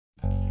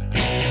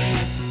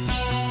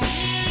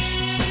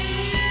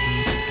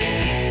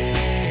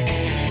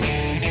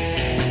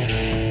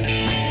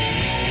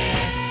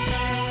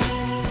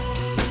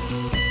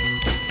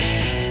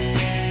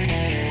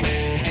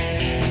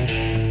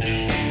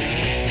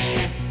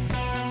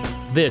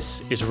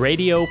This is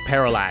Radio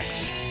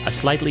Parallax, a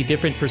slightly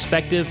different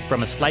perspective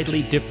from a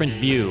slightly different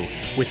view,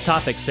 with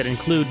topics that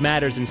include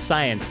matters in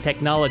science,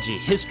 technology,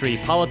 history,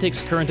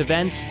 politics, current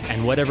events,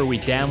 and whatever we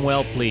damn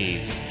well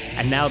please.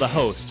 And now the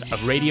host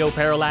of Radio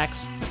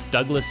Parallax,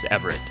 Douglas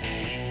Everett.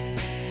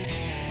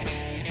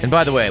 And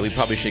by the way, we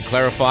probably should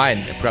clarify,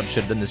 and perhaps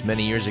should have done this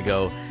many years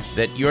ago,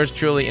 that yours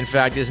truly, in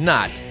fact, is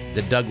not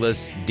the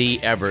Douglas D.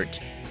 Everett,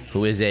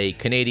 who is a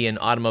Canadian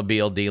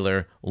automobile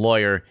dealer,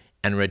 lawyer,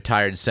 and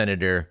retired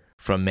senator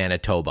from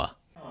Manitoba.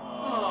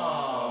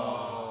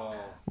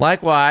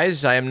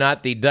 Likewise, I am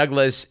not the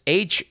Douglas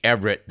H.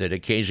 Everett that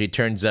occasionally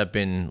turns up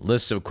in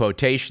lists of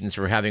quotations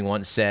for having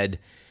once said,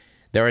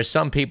 "There are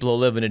some people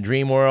who live in a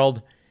dream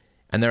world,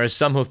 and there are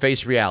some who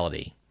face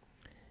reality.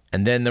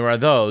 And then there are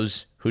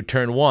those who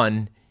turn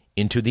one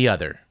into the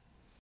other."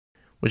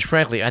 Which,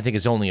 frankly, I think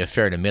is only a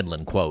fair to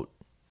middling quote.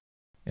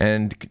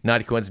 And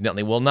not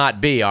coincidentally, will not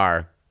be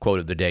our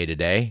quote of the day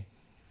today.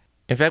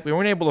 In fact, we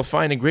weren't able to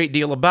find a great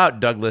deal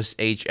about Douglas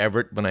H.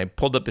 Everett. When I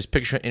pulled up his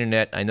picture on the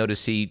internet, I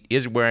noticed he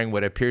is wearing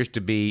what appears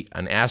to be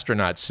an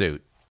astronaut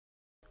suit.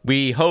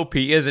 We hope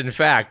he is, in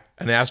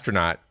fact, an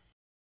astronaut.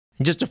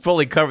 And just to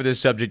fully cover this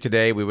subject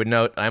today, we would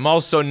note I'm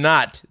also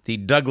not the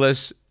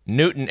Douglas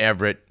Newton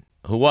Everett,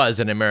 who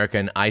was an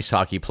American ice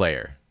hockey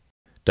player.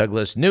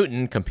 Douglas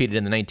Newton competed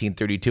in the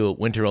 1932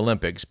 Winter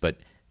Olympics, but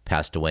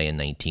passed away in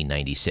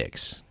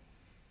 1996.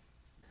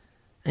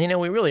 And,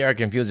 we really are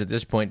confused at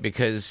this point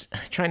because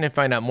trying to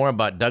find out more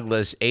about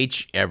Douglas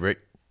H. Everett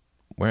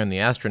wearing the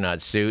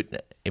astronaut suit,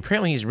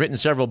 apparently he's written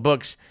several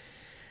books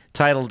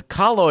titled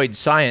Colloid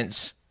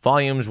Science,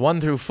 Volumes 1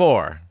 through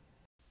 4.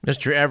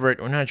 Mr. Everett,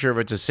 we're not sure if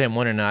it's the same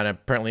one or not,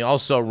 apparently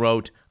also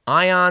wrote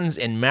Ions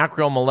in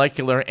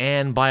Macromolecular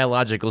and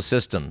Biological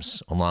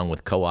Systems, along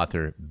with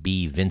co-author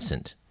B.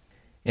 Vincent.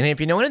 And if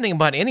you know anything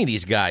about any of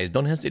these guys,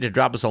 don't hesitate to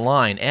drop us a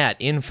line at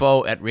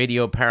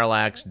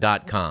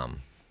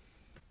info@radioparallax.com.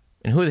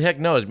 And who the heck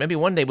knows, maybe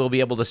one day we'll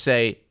be able to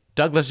say,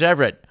 Douglas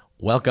Everett,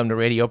 welcome to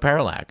Radio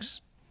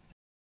Parallax.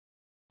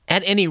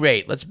 At any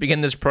rate, let's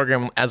begin this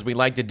program as we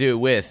like to do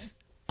with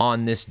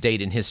On This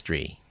Date in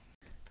History.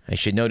 I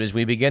should note as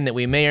we begin that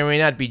we may or may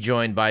not be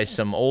joined by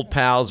some old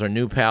pals or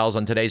new pals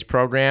on today's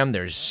program.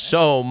 There's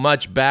so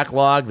much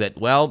backlog that,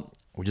 well,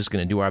 we're just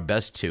going to do our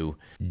best to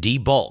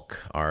debulk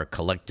our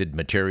collected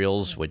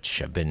materials which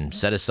have been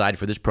set aside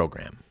for this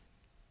program.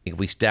 If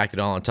we stacked it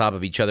all on top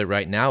of each other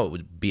right now, it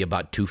would be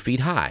about 2 feet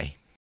high.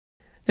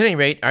 At any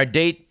rate, our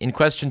date in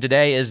question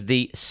today is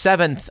the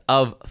 7th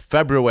of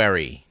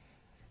February.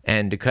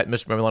 And to cut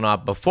Mr. Merlin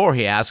off before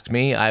he asks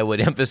me, I would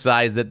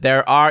emphasize that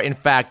there are, in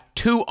fact,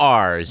 2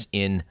 R's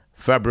in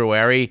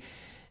February,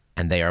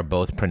 and they are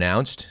both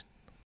pronounced.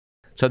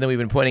 Something we've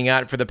been pointing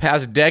out for the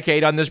past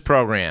decade on this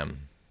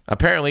program,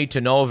 apparently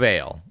to no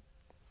avail,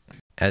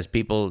 as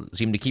people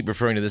seem to keep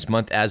referring to this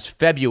month as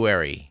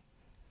February.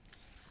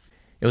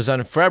 It was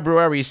on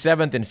February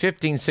 7th in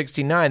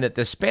 1569 that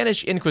the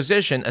Spanish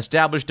Inquisition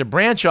established a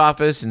branch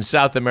office in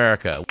South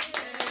America,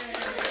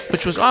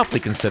 which was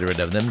awfully considerate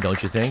of them,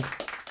 don't you think?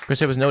 Of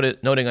course, I was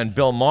noting on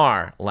Bill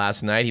Maher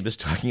last night, he was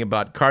talking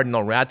about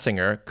Cardinal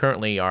Ratzinger,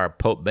 currently our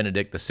Pope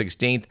Benedict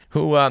XVI,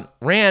 who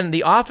ran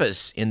the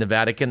office in the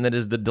Vatican that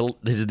is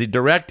the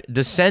direct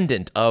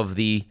descendant of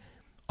the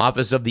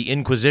office of the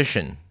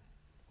Inquisition.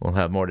 We'll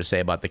have more to say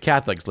about the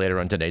Catholics later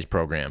on today's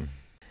program.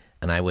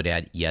 And I would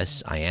add,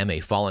 yes, I am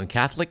a fallen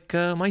Catholic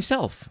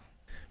myself.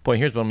 Boy,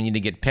 here's what we need to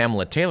get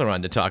Pamela Taylor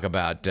on to talk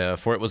about.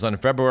 For it was on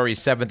February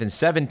 7th in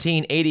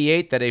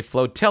 1788 that a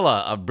flotilla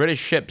of British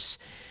ships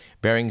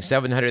bearing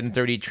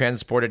 730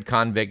 transported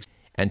convicts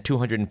and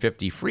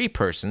 250 free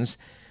persons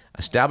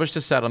established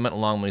a settlement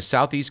along the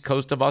southeast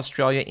coast of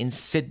Australia in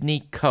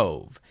Sydney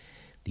Cove.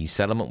 The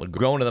settlement would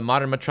grow into the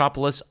modern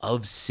metropolis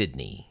of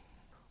Sydney.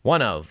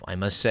 One of, I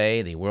must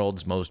say, the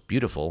world's most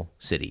beautiful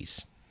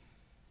cities.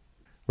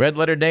 Red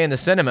Letter Day in the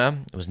cinema.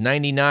 It was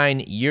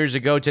 99 years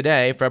ago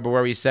today,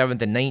 February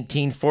 7th in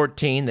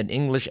 1914, that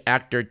English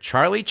actor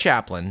Charlie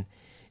Chaplin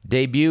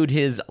debuted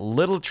his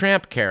Little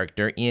Tramp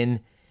character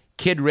in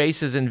Kid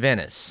Races in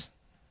Venice.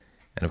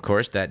 And of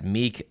course, that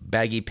meek,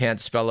 baggy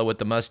pants fellow with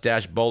the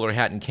mustache, bowler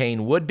hat, and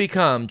cane would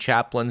become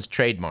Chaplin's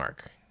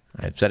trademark.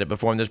 I've said it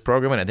before in this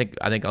program, and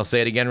I think I'll say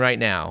it again right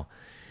now.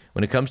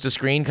 When it comes to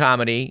screen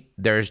comedy,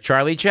 there's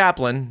Charlie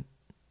Chaplin,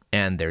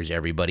 and there's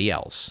everybody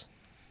else.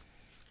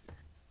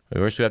 Of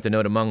course, we have to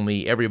note among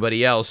the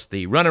everybody else,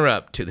 the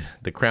runner-up to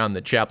the crown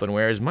that Chaplin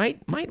wears might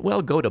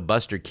well go to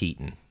Buster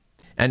Keaton.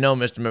 And no,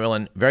 Mr.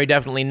 Merlin, very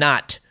definitely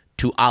not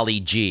to Ali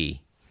G.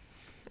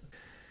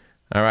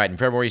 All right, on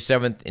February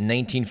 7th in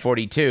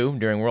 1942,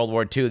 during World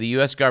War II, the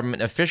U.S.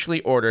 government officially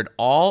ordered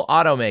all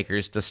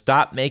automakers to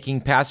stop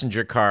making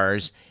passenger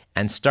cars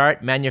and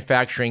start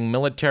manufacturing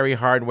military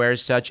hardware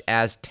such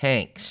as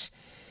tanks.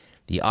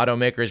 The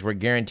automakers were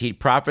guaranteed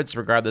profits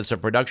regardless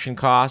of production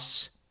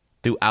costs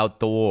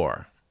throughout the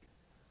war.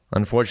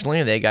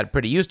 Unfortunately, they got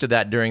pretty used to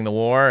that during the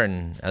war,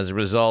 and as a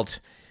result,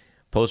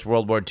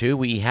 post-World War II,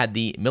 we had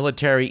the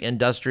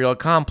military-industrial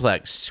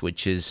complex,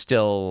 which is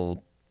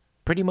still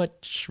pretty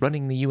much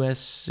running the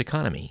U.S.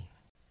 economy.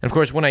 And of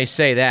course, when I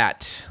say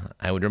that,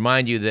 I would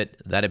remind you that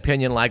that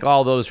opinion, like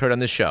all those heard on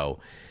the show,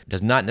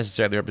 does not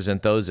necessarily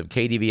represent those of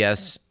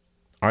KDVS,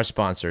 our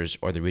sponsors,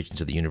 or the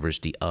Regents of the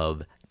University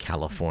of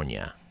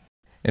California.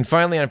 And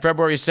finally, on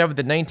February 7th,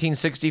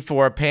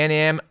 1964, Pan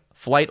Am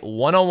Flight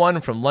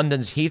 101 from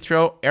London's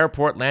Heathrow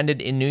Airport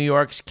landed in New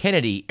York's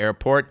Kennedy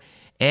Airport,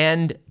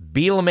 and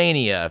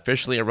Beatlemania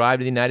officially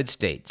arrived in the United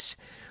States.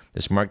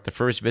 This marked the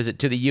first visit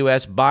to the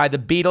U.S. by the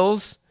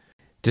Beatles,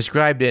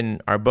 described in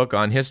our book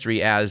on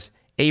history as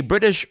a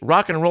British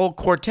rock and roll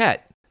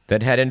quartet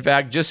that had in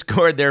fact just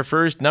scored their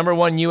first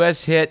 #1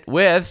 U.S. hit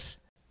with...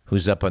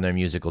 Who's up on their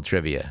musical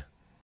trivia?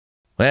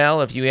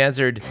 Well, if you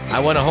answered, I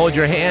want to hold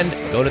your hand,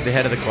 go to the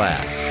head of the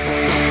class.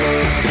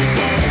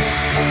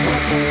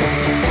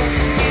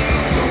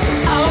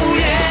 Oh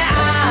yeah,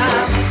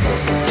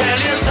 I'll tell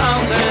you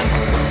something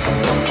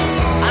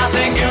I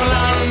think you'll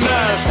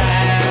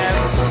understand.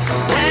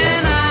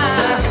 And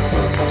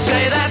I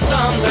say that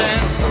something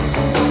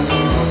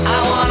I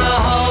want to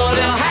hold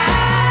your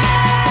hand.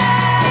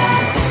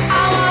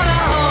 I want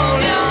to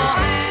hold your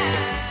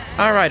hand.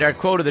 All right, our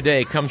quote of the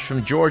day comes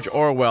from George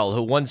Orwell,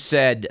 who once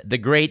said, "The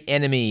great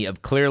enemy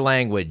of clear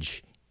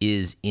language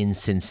is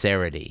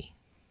insincerity,"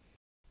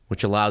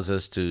 which allows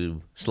us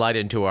to slide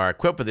into our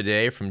quip of the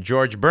day from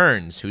George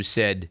Burns, who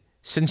said,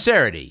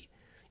 "Sincerity.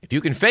 If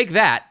you can fake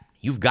that,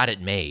 you've got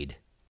it made."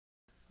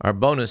 Our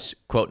bonus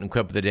quote and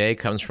quip of the day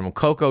comes from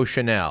Coco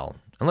Chanel.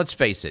 And let's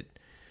face it,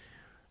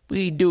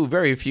 we do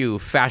very few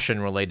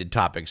fashion-related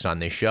topics on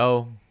this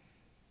show.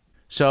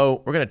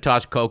 So we're going to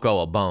toss Coco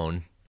a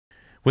bone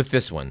with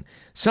this one.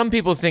 Some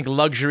people think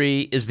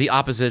luxury is the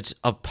opposite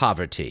of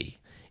poverty.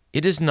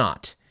 It is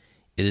not.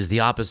 It is the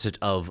opposite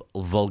of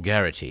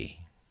vulgarity.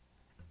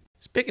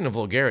 Speaking of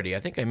vulgarity, I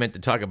think I meant to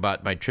talk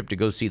about my trip to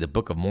go see the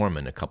Book of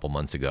Mormon a couple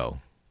months ago.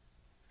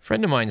 A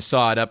friend of mine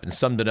saw it up and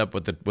summed it up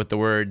with the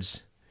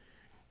words,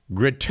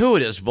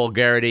 gratuitous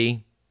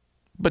vulgarity,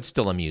 but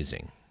still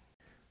amusing.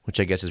 Which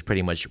I guess is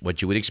pretty much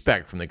what you would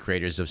expect from the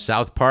creators of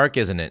South Park,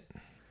 isn't it?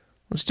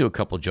 Let's do a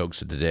couple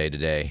jokes of the day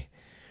today.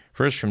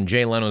 First from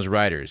Jay Leno's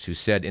Writers, who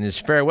said, in his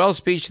farewell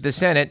speech to the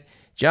Senate,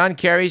 John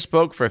Kerry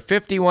spoke for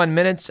 51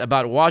 minutes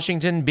about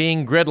Washington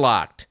being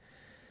gridlocked.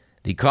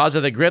 The cause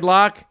of the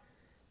gridlock?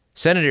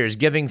 Senators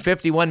giving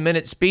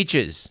 51-minute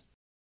speeches.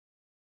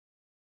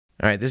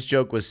 All right, this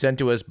joke was sent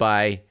to us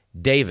by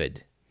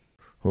David,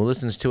 who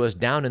listens to us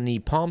down in the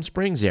Palm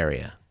Springs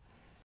area.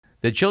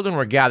 The children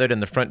were gathered in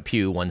the front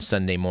pew one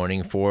Sunday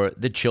morning for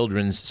the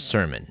children's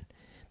sermon.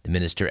 The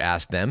minister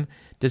asked them,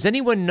 "Does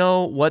anyone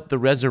know what the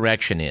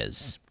resurrection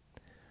is?"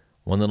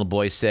 One little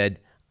boy said,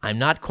 "I'm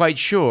not quite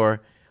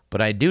sure,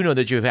 but I do know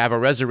that if you have a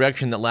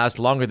resurrection that lasts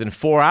longer than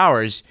 4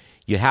 hours,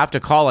 you have to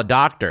call a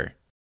doctor."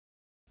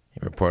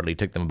 It reportedly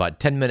took them about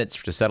 10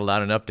 minutes to settle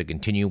down enough to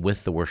continue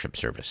with the worship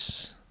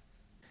service.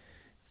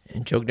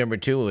 And joke number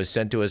 2 was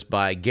sent to us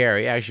by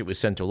Gary. Actually, it was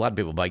sent to a lot of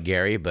people by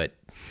Gary, but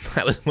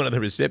I was one of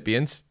the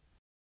recipients.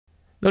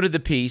 Noted the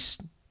piece,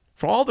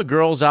 for all the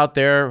girls out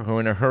there who are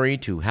in a hurry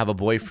to have a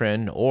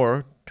boyfriend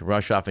or to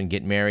rush off and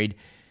get married,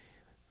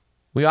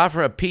 we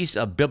offer a piece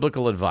of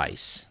biblical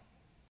advice.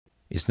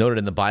 It's noted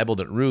in the Bible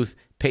that Ruth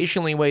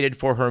patiently waited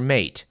for her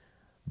mate,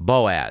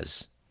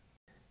 Boaz,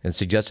 and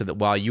suggested that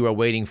while you are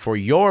waiting for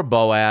your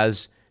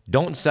Boaz,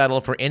 don't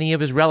settle for any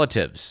of his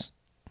relatives,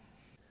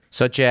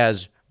 such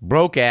as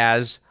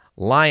broke-as,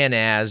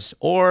 lion-as,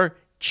 or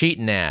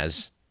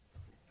cheatin'-as,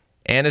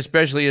 and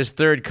especially his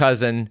third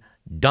cousin,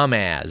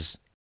 dumb-as.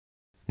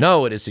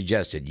 No, it is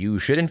suggested you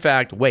should in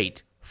fact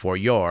wait for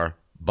your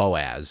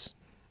Boaz.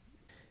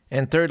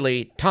 And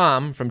thirdly,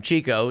 Tom from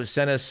Chico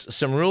sent us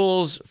some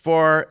rules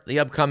for the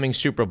upcoming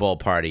Super Bowl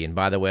party. And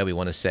by the way, we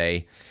want to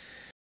say,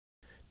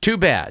 too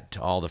bad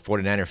to all the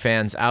 49er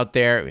fans out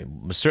there. It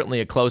was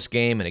certainly a close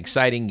game, an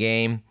exciting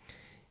game.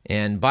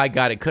 And by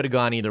God, it could have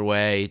gone either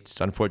way.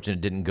 It's unfortunate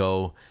it didn't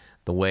go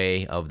the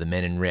way of the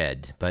men in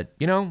red. But,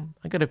 you know,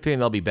 I got a feeling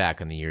they'll be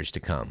back in the years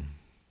to come.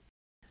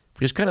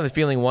 Just kind of the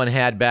feeling one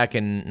had back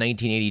in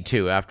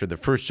 1982 after the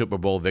first Super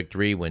Bowl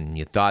victory when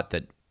you thought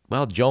that,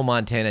 well, Joe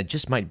Montana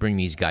just might bring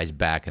these guys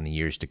back in the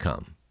years to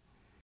come.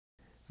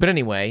 But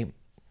anyway,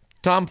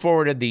 Tom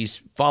forwarded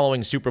these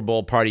following Super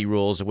Bowl party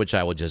rules, of which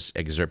I will just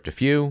excerpt a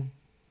few,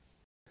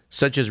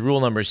 such as rule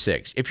number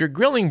 6. If you're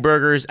grilling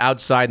burgers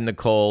outside in the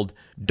cold,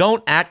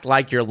 don't act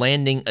like you're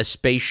landing a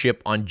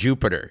spaceship on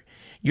Jupiter.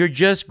 You're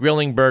just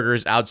grilling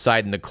burgers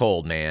outside in the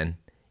cold, man.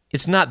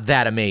 It's not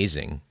that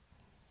amazing.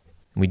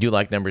 We do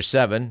like number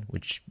 7,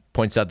 which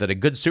points out that a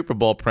good Super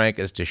Bowl prank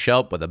is to show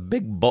up with a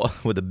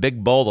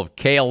big bowl of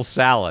kale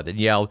salad and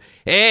yell,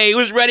 "Hey,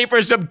 who's ready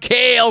for some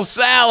kale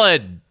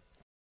salad?"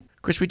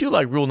 Of course, we do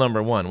like rule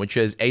number 1, which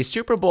is a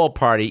Super Bowl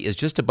party is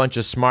just a bunch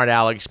of smart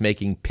alecks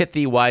making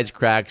pithy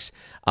wisecracks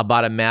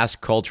about a mass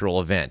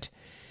cultural event.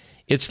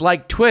 It's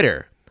like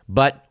Twitter,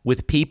 but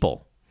with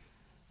people.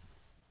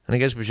 And I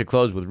guess we should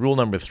close with rule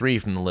number 3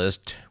 from the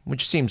list,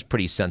 which seems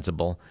pretty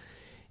sensible.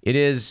 It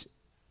is,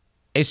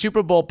 a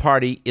Super Bowl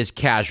party is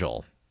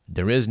casual.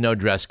 There is no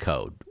dress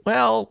code.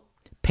 Well,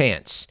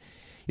 pants.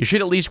 You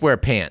should at least wear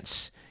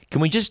pants.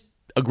 Can we just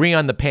agree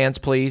on the pants,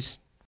 please?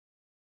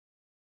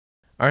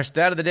 Our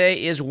stat of the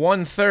day is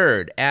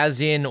 1/3,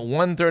 as in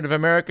 1/3 of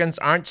Americans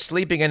aren't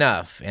sleeping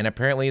enough, and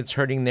apparently it's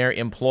hurting their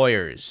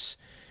employers.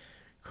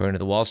 According to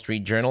the Wall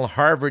Street Journal,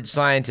 Harvard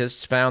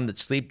scientists found that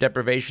sleep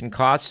deprivation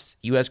costs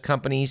U.S.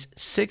 companies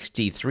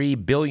 $63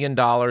 billion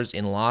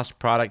in lost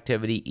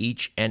productivity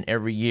each and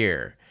every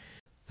year,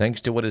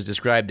 thanks to what is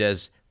described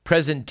as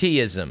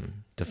presenteeism,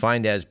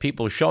 defined as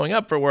people showing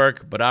up for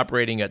work but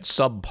operating at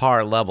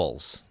subpar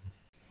levels.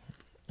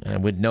 I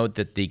would note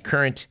that the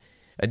current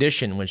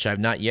edition, which I've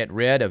not yet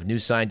read, of New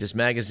Scientist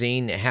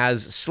magazine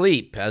has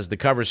sleep as the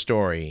cover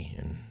story.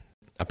 And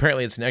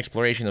apparently it's an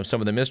exploration of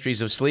some of the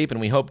mysteries of sleep,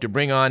 and we hope to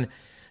bring on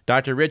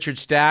Dr. Richard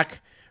Stack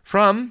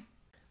from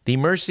the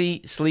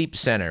Mercy Sleep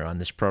Center on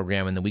this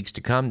program in the weeks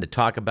to come to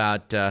talk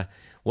about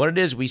what it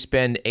is we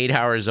spend 8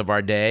 hours of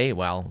our day,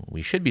 well,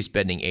 we should be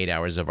spending 8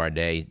 hours of our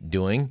day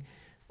doing,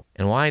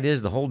 and why it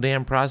is the whole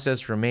damn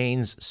process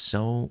remains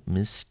so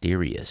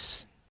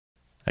mysterious.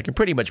 I can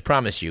pretty much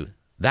promise you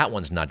that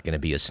one's not going to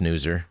be a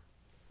snoozer.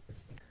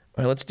 All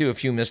right, let's do a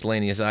few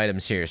miscellaneous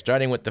items here,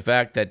 starting with the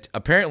fact that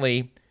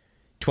apparently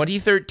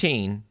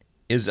 2013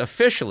 is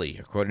officially,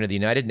 according to the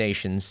United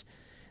Nations,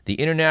 the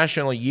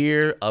International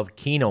Year of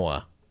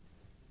Quinoa.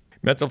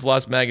 Mental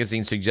Floss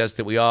magazine suggests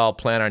that we all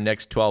plan our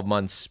next 12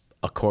 months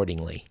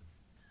accordingly.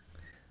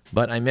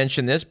 But I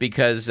mention this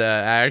because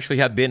I actually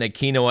have been a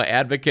quinoa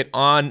advocate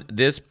on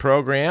this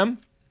program,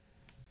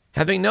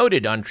 having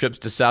noted on trips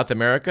to South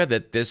America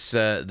that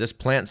this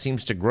plant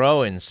seems to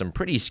grow in some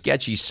pretty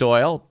sketchy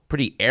soil,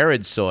 pretty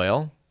arid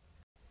soil,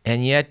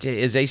 and yet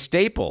is a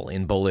staple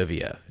in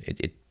Bolivia.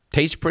 It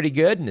tastes pretty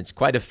good, and it's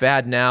quite a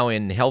fad now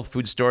in health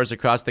food stores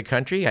across the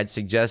country. I'd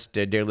suggest,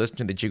 dear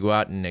listener, that you go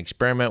out and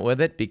experiment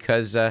with it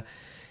because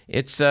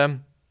it's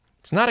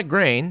not a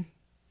grain,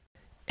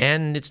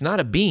 and it's not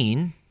a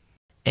bean,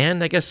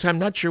 and I guess I'm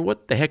not sure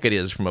what the heck it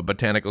is from a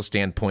botanical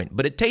standpoint,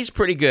 but it tastes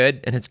pretty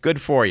good, and it's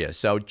good for you,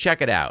 so check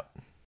it out.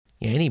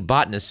 Yeah, any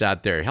botanists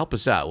out there, help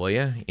us out, will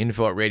you?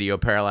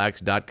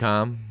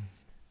 info@radioparallax.com.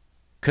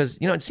 Because,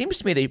 it seems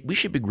to me that we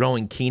should be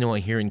growing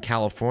quinoa here in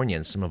California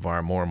in some of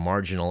our more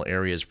marginal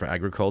areas for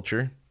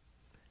agriculture.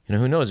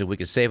 Who knows, if we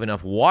could save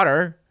enough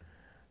water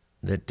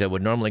that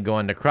would normally go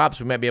into crops,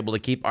 we might be able to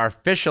keep our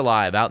fish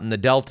alive out in the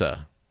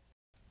Delta.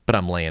 But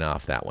I'm laying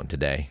off that one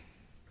today.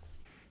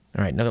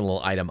 All right, another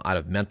little item out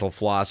of Mental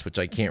Floss, which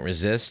I can't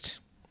resist,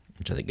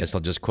 which I guess I'll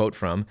just quote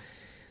from.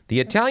 The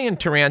Italian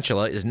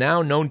tarantula is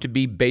now known to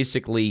be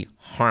basically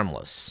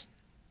harmless.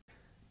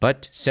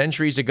 But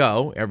centuries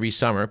ago, every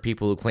summer,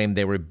 people who claimed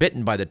they were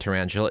bitten by the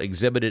tarantula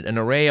exhibited an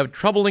array of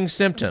troubling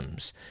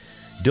symptoms: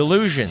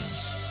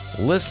 delusions,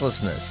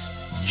 listlessness,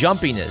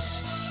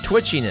 jumpiness,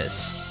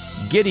 twitchiness,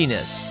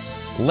 giddiness,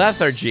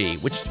 lethargy,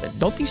 which,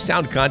 don't these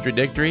sound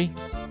contradictory?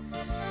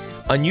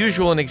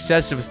 Unusual and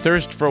excessive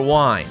thirst for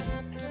wine.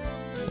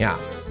 Yeah.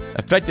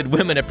 Affected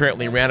women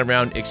apparently ran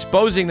around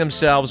exposing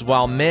themselves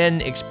while men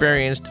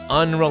experienced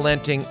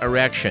unrelenting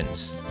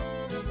erections.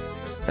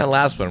 That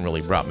last one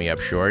really brought me up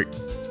short.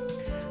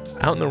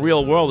 Out in the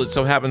real world, it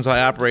so happens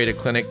I operate a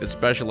clinic that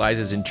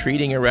specializes in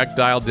treating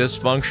erectile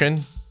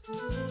dysfunction.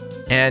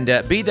 And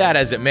be that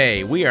as it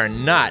may, we are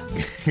not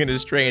going to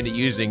stray into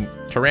using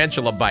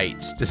tarantula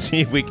bites to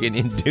see if we can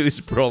induce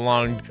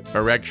prolonged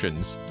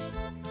erections.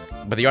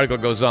 But the article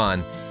goes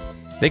on.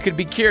 They could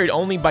be cured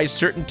only by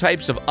certain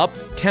types of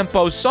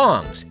up-tempo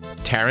songs,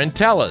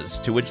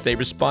 tarantellas, to which they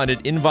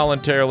responded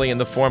involuntarily in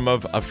the form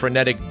of a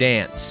frenetic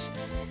dance.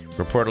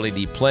 Reportedly,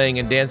 the playing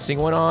and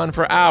dancing went on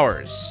for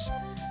hours.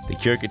 The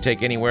cure could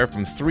take anywhere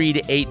from 3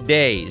 to 8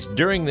 days.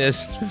 During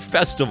this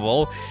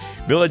festival,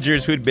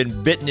 villagers who'd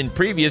been bitten in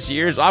previous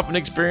years often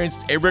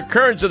experienced a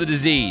recurrence of the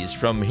disease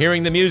from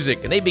hearing the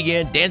music, and they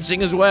began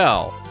dancing as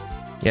well.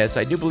 Yes,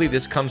 I do believe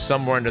this comes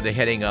somewhere under the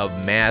heading of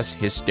mass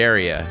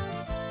hysteria.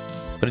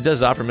 But it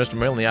does offer Mr.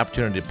 Merlin the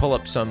opportunity to pull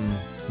up some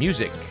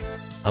music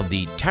of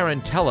the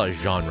tarantella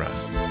genre.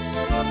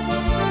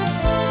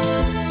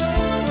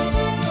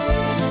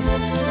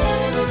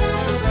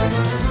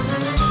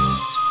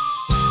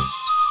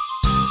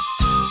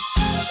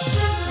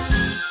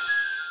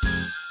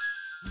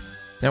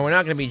 Now, we're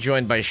not going to be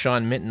joined by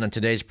Sean Minton on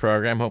today's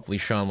program. Hopefully,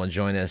 Sean will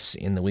join us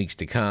in the weeks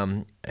to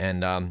come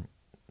and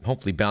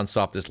hopefully bounce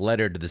off this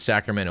letter to the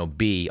Sacramento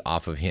Bee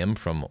off of him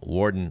from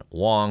Warden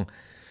Wong.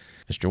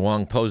 Mr.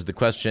 Wong posed the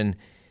question,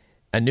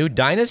 a new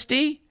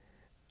dynasty?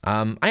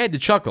 I had to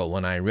chuckle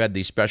when I read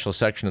the special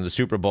section of the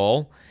Super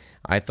Bowl.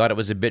 I thought it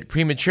was a bit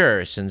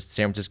premature since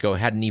San Francisco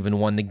hadn't even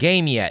won the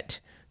game yet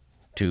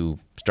to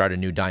start a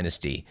new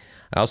dynasty.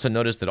 I also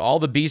noticed that all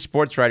the Bee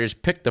sports writers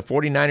picked the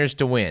 49ers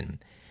to win.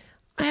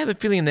 I have a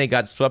feeling they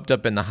got swept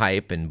up in the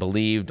hype and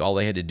believed all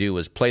they had to do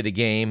was play the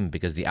game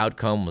because the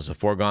outcome was a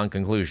foregone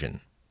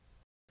conclusion.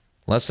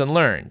 Lesson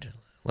learned.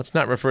 Let's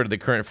not refer to the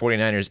current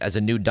 49ers as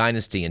a new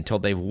dynasty until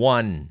they've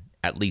won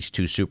at least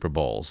 2 Super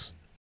Bowls.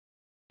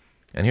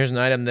 And here's an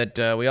item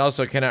that we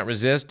also cannot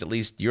resist, at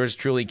least yours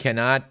truly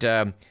cannot,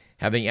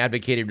 having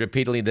advocated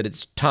repeatedly that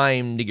it's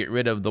time to get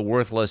rid of the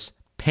worthless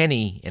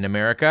penny in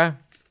America.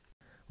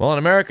 Well, in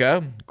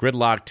America,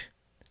 gridlocked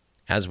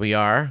as we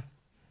are,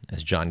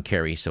 as John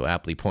Kerry so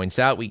aptly points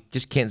out, we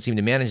just can't seem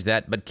to manage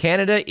that. But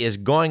Canada is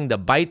going to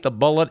bite the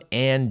bullet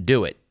and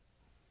do it.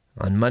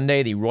 On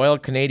Monday, the Royal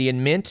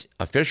Canadian Mint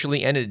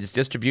officially ended its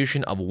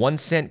distribution of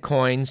 1-cent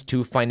coins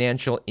to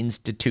financial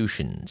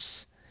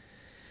institutions.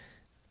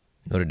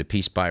 Noted a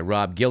piece by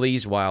Rob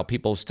Gillies, while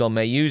people still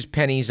may use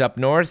pennies up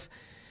north,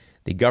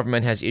 the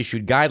government has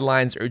issued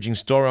guidelines urging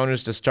store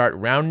owners to start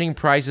rounding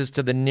prices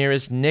to the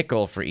nearest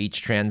nickel for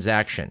each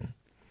transaction.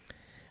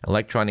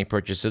 Electronic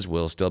purchases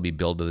will still be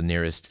billed to the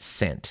nearest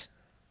cent.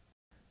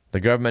 The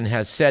government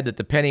has said that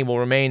the penny will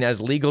remain as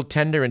legal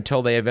tender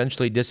until they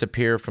eventually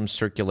disappear from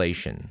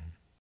circulation.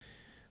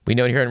 We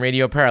note here on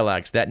Radio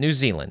Parallax that New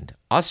Zealand,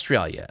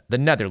 Australia, the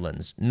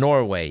Netherlands,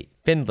 Norway,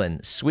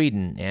 Finland,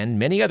 Sweden, and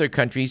many other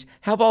countries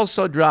have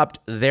also dropped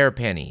their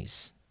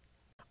pennies.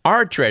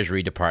 Our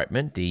Treasury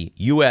Department, the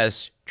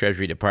U.S.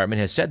 Treasury Department,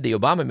 has said the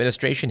Obama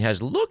administration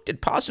has looked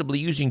at possibly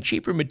using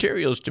cheaper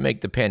materials to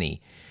make the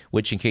penny,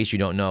 which, in case you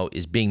don't know,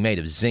 is being made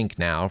of zinc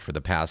now for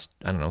the past,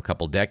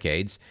 couple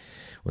decades,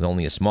 with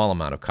only a small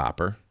amount of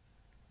copper.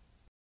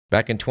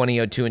 Back in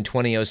 2002 and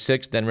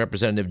 2006, then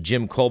Representative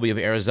Jim Colby of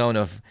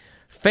Arizona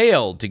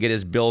failed to get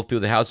his bill through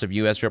the House of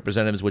U.S.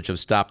 Representatives, which have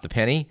stopped the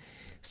penny.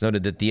 It's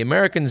noted that the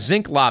American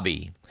Zinc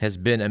Lobby has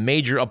been a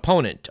major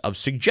opponent of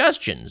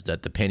suggestions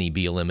that the penny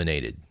be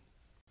eliminated.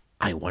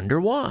 I wonder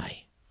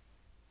why.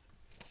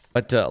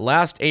 But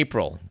last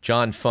April,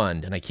 John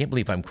Fund, and I can't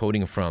believe I'm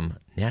quoting from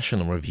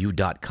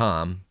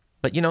nationalreview.com,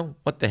 but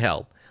what the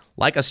hell?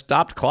 Like a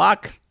stopped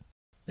clock?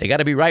 They got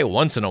to be right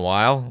once in a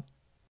while.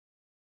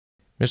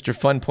 Mr.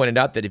 Fund pointed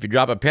out that if you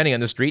drop a penny on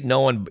the street, no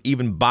one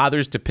even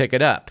bothers to pick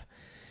it up.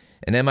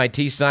 An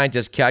MIT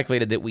scientist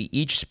calculated that we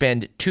each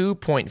spend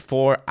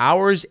 2.4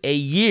 hours a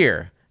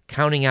year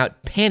counting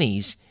out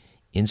pennies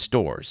in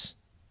stores.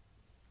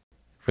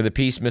 For the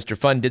piece, Mr.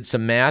 Fund did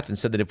some math and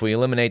said that if we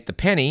eliminate the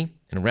penny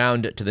and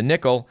round it to the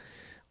nickel,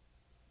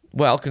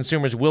 well,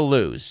 consumers will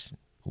lose.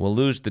 We'll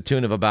lose the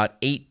tune of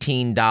about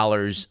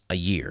 $18 a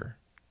year.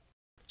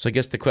 So I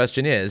guess the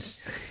question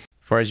is,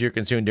 as far as you're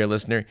concerned, dear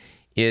listener,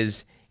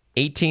 is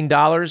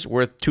 $18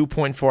 worth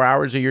 2.4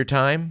 hours of your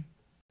time?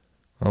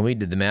 Well, we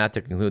did the math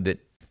to conclude that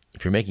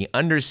if you're making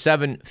under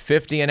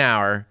 $7.50 an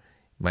hour,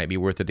 it might be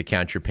worth it to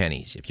count your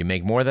pennies. If you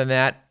make more than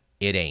that,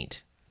 it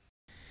ain't.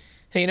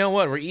 Hey, you know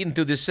what? We're eating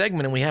through this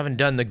segment and we haven't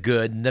done the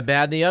good, the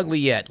bad, the ugly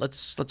yet.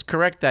 Let's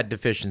correct that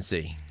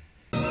deficiency.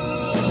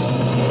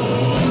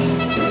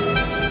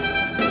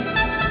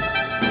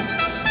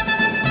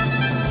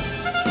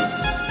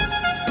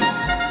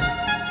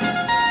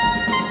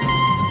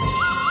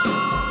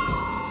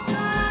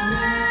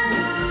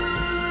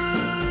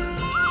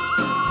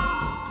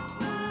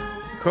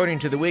 According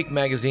to The Week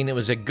magazine, it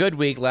was a good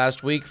week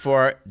last week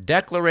for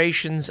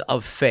declarations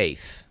of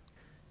faith,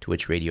 to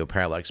which Radio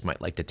Parallax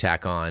might like to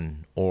tack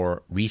on,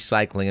 or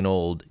recycling an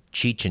old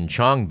Cheech and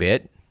Chong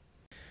bit,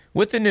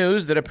 with the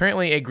news that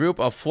apparently a group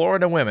of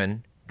Florida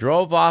women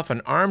drove off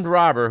an armed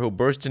robber who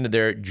burst into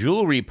their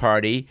jewelry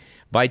party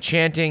by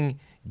chanting,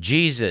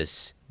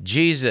 "Jesus,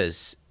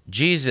 Jesus,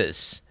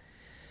 Jesus."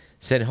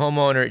 Said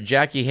homeowner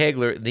Jackie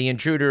Hagler, the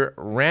intruder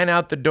ran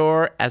out the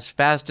door as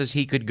fast as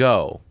he could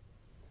go.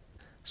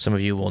 Some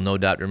of you will no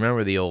doubt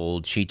remember the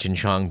old Cheech and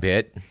Chong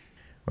bit,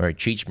 where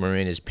Cheech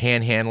Marin is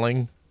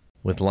panhandling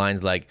with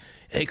lines like,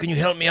 "Hey, can you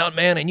help me out,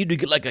 man? I need to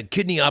get like a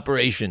kidney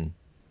operation."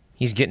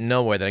 He's getting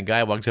nowhere. Then a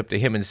guy walks up to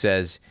him and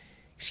says,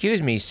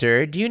 "Excuse me,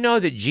 sir, do you know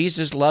that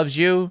Jesus loves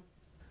you?"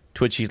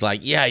 To which he's like,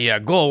 Yeah,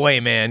 go away,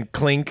 man.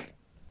 Clink.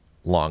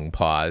 Long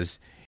pause.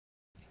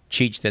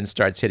 Cheech then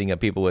starts hitting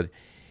up people with,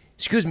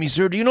 "Excuse me,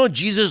 sir, do you know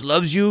Jesus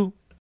loves you?"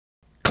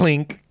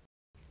 Clink.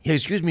 "Yeah,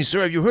 excuse me,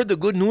 sir, have you heard the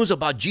good news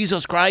about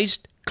Jesus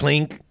Christ?"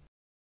 Clink.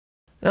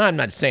 Now, I'm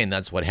not saying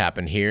that's what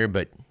happened here,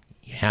 but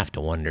you have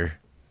to wonder.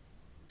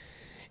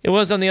 It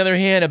was, on the other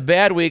hand, a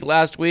bad week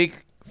last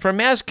week for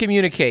mass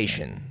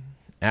communication,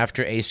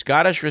 after a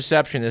Scottish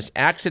receptionist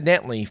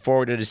accidentally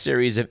forwarded a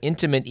series of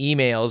intimate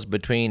emails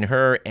between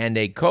her and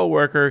a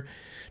co-worker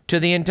to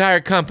the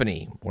entire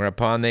company,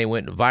 whereupon they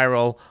went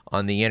viral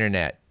on the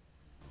internet.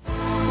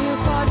 Your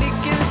body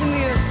gives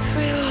me a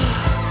thrill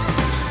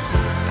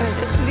as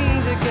it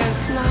leans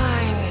against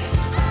mine.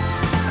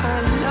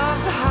 I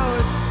love how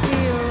it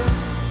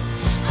feels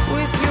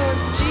with your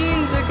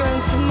jeans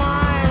against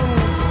mine.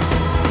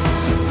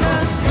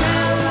 The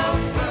smell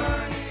of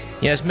burning.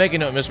 Yes, make a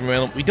note, Mr.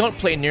 Morello. We don't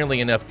play nearly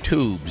enough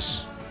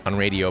tubes on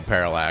Radio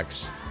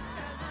Parallax.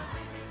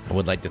 I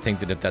would like to think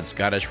that if that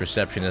Scottish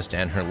receptionist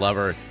and her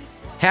lover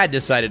had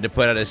decided to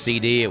put out a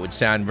CD, it would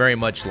sound very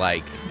much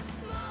like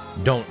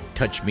 "Don't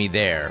Touch Me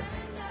There."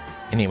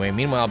 Anyway,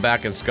 meanwhile,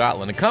 back in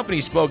Scotland, a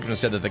company spokesman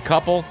said that the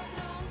couple,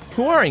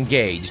 who are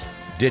engaged,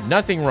 did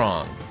nothing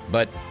wrong,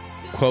 but,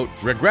 quote,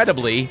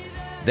 regrettably,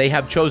 they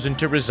have chosen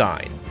to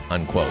resign,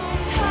 unquote.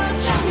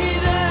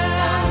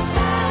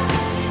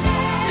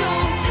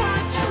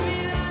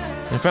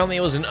 And finally,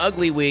 it was an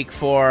ugly week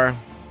for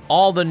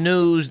all the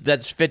news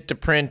that's fit to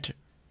print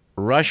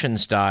Russian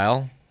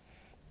style.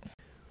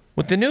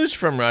 With the news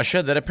from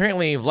Russia that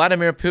apparently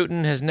Vladimir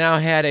Putin has now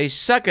had a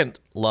second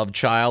love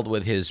child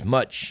with his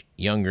much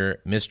younger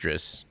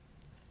mistress.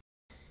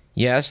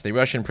 Yes, the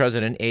Russian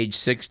president, age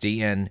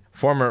 60, and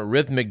former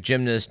rhythmic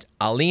gymnast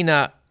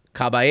Alina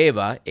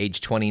Kabaeva, age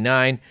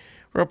 29,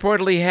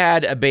 reportedly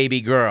had a baby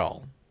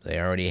girl. They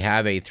already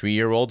have a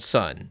 3-year-old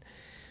son.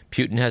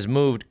 Putin has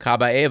moved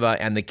Kabaeva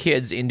and the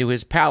kids into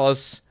his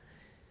palace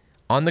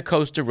on the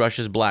coast of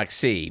Russia's Black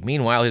Sea.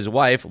 Meanwhile, his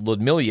wife,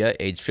 Ludmila,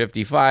 age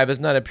 55, has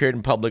not appeared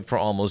in public for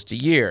almost a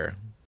year.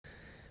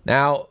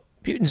 Now,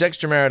 Putin's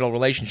extramarital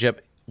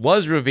relationship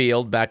was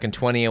revealed back in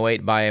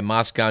 2008 by a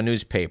Moscow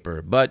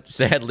newspaper, but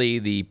sadly,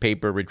 the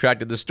paper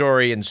retracted the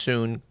story and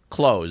soon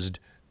closed.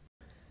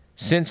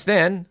 Since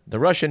then, the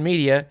Russian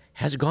media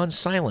has gone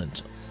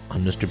silent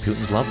on Mr.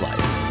 Putin's love life.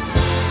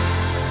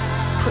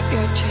 Put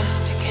your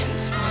chest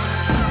against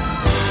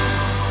mine.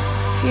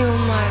 Feel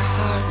my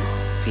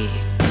heart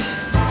beat.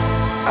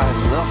 I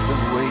love the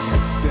way your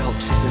belt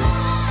fits,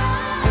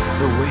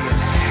 the way it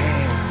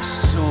hangs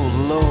so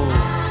low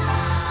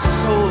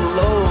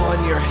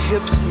on your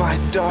hips, my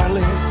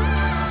darling.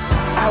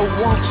 I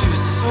want you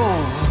so.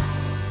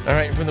 All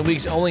right, from the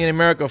week's Only in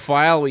America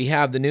file, we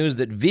have the news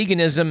that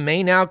veganism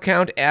may now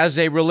count as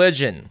a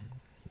religion.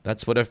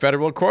 That's what a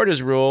federal court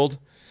has ruled.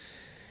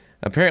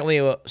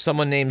 Apparently,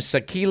 someone named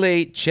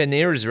Sakile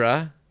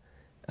Chenirzra,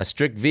 a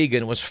strict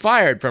vegan, was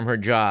fired from her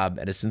job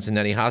at a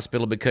Cincinnati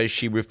hospital because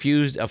she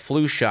refused a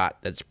flu shot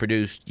that's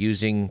produced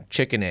using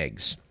chicken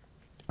eggs.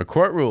 A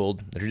court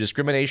ruled that her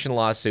discrimination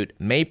lawsuit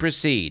may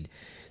proceed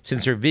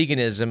since her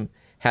veganism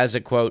has a,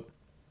 quote,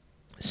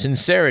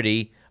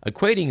 sincerity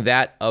equating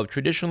that of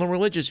traditional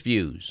religious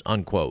views,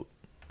 unquote.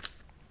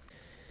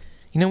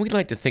 You know, we'd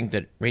like to think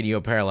that Radio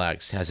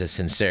Parallax has a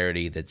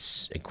sincerity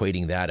that's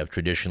equating that of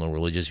traditional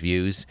religious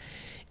views.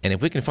 And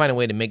if we can find a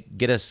way to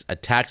get us a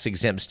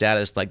tax-exempt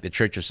status like the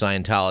Church of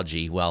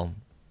Scientology, well,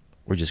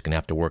 we're just going to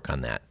have to work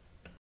on that.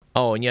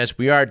 Oh, and yes,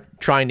 we are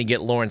trying to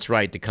get Lawrence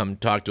Wright to come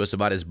talk to us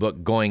about his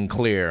book, Going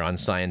Clear on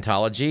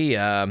Scientology.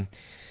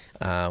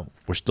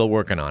 We're still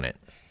working on it.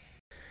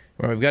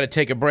 Well, we've got to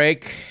take a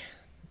break,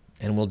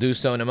 and we'll do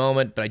so in a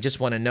moment. But I just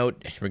want to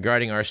note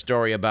regarding our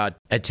story about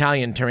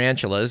Italian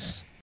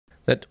tarantulas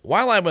that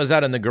while I was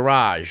out in the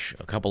garage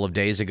a couple of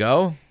days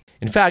ago,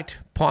 in fact,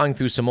 pawing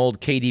through some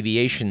old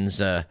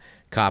K-Deviations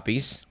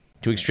copies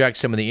to extract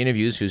some of the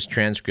interviews whose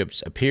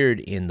transcripts appeared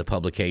in the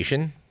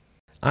publication,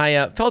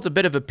 I felt a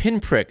bit of a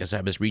pinprick as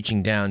I was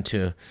reaching down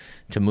to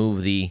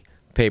move the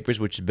papers,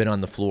 which had been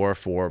on the floor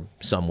for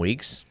some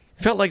weeks.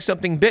 It felt like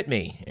something bit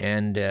me,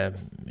 and it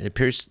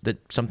appears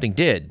that something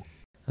did.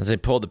 As I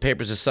pulled the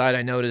papers aside,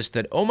 I noticed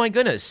that, oh my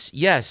goodness,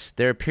 yes,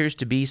 there appears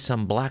to be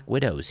some black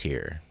widows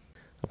here.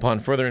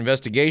 Upon further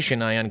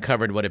investigation, I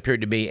uncovered what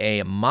appeared to be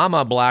a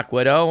mama black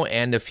widow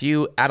and a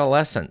few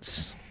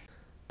adolescents.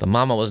 The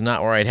mama was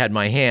not where I'd had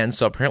my hand,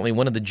 so apparently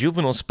one of the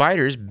juvenile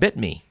spiders bit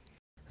me.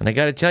 And I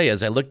got to tell you,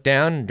 as I looked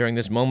down during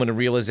this moment of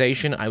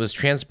realization, I was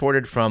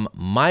transported from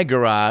my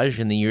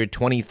garage in the year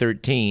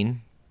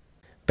 2013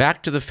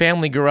 back to the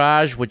family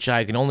garage, which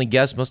I can only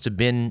guess must have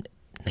been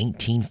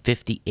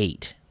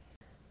 1958.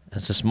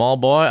 As a small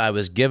boy, I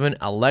was given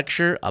a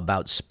lecture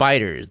about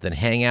spiders that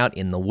hang out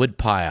in the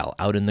woodpile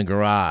out in the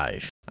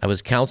garage. I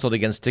was counseled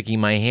against sticking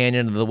my hand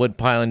into the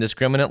woodpile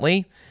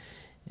indiscriminately,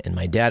 and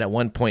my dad at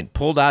one point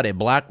pulled out a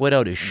black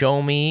widow to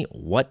show me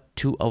what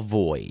to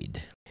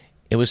avoid.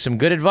 It was some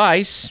good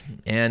advice,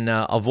 and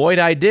avoid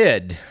I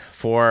did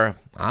for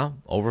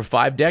over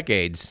 5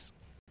 decades.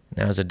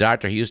 Now, as a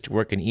doctor who used to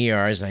work in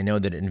ERs, I know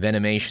that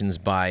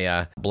envenomations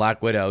by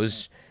black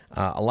widows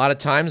a lot of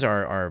times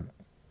are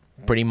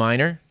pretty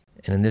minor.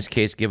 And in this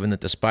case, given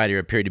that the spider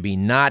appeared to be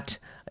not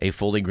a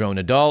fully grown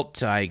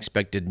adult, I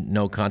expected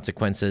no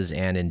consequences,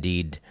 and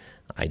indeed,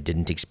 I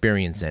didn't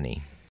experience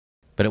any.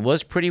 But it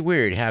was pretty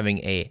weird having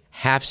a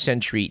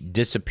half-century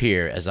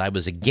disappear as I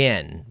was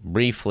again,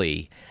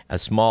 briefly, a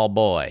small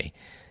boy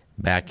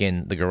back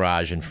in the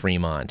garage in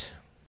Fremont,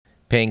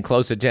 paying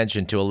close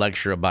attention to a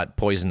lecture about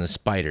poisonous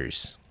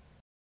spiders.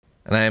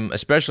 And I'm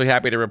especially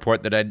happy to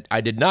report that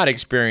I did not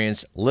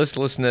experience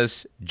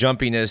listlessness,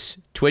 jumpiness,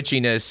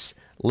 twitchiness,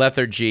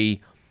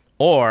 lethargy,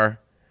 or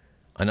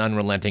an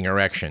unrelenting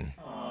erection.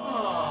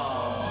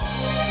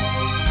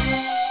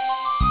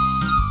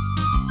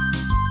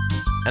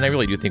 And I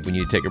really do think we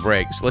need to take a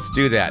break, so let's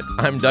do that.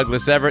 I'm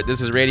Douglas Everett.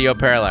 This is Radio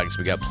Parallax.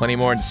 We got plenty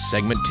more in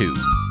segment 2.